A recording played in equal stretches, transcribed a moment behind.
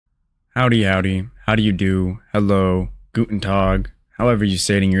Howdy, howdy. How do you do? Hello, guten tag, however you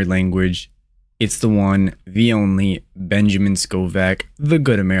say it in your language. It's the one, the only, Benjamin Scovach, the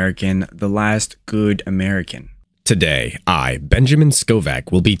good American, the last good American. Today, I, Benjamin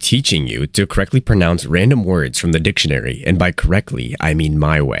Scovach, will be teaching you to correctly pronounce random words from the dictionary, and by correctly, I mean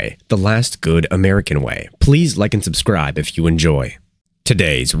my way, the last good American way. Please like and subscribe if you enjoy.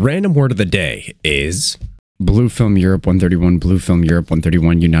 Today's random word of the day is... Blue Film Europe 131, Blue Film Europe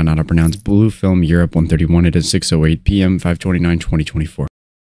 131, you now know how to pronounce Blue Film Europe 131. It is 6:08 p.m. 5/29/2024.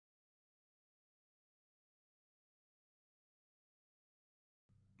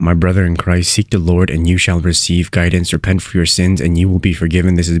 My brother in Christ, seek the Lord and you shall receive guidance. Repent for your sins and you will be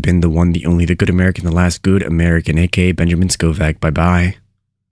forgiven. This has been the one, the only, the good American, the last good American, aka Benjamin Scovach. Bye-bye.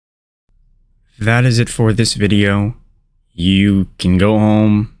 That is it for this video. You can go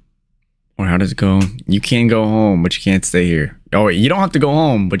home. Or how does it go? You can go home, but you can't stay here. Oh, wait, you don't have to go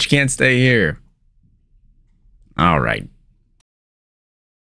home, but you can't stay here. All right.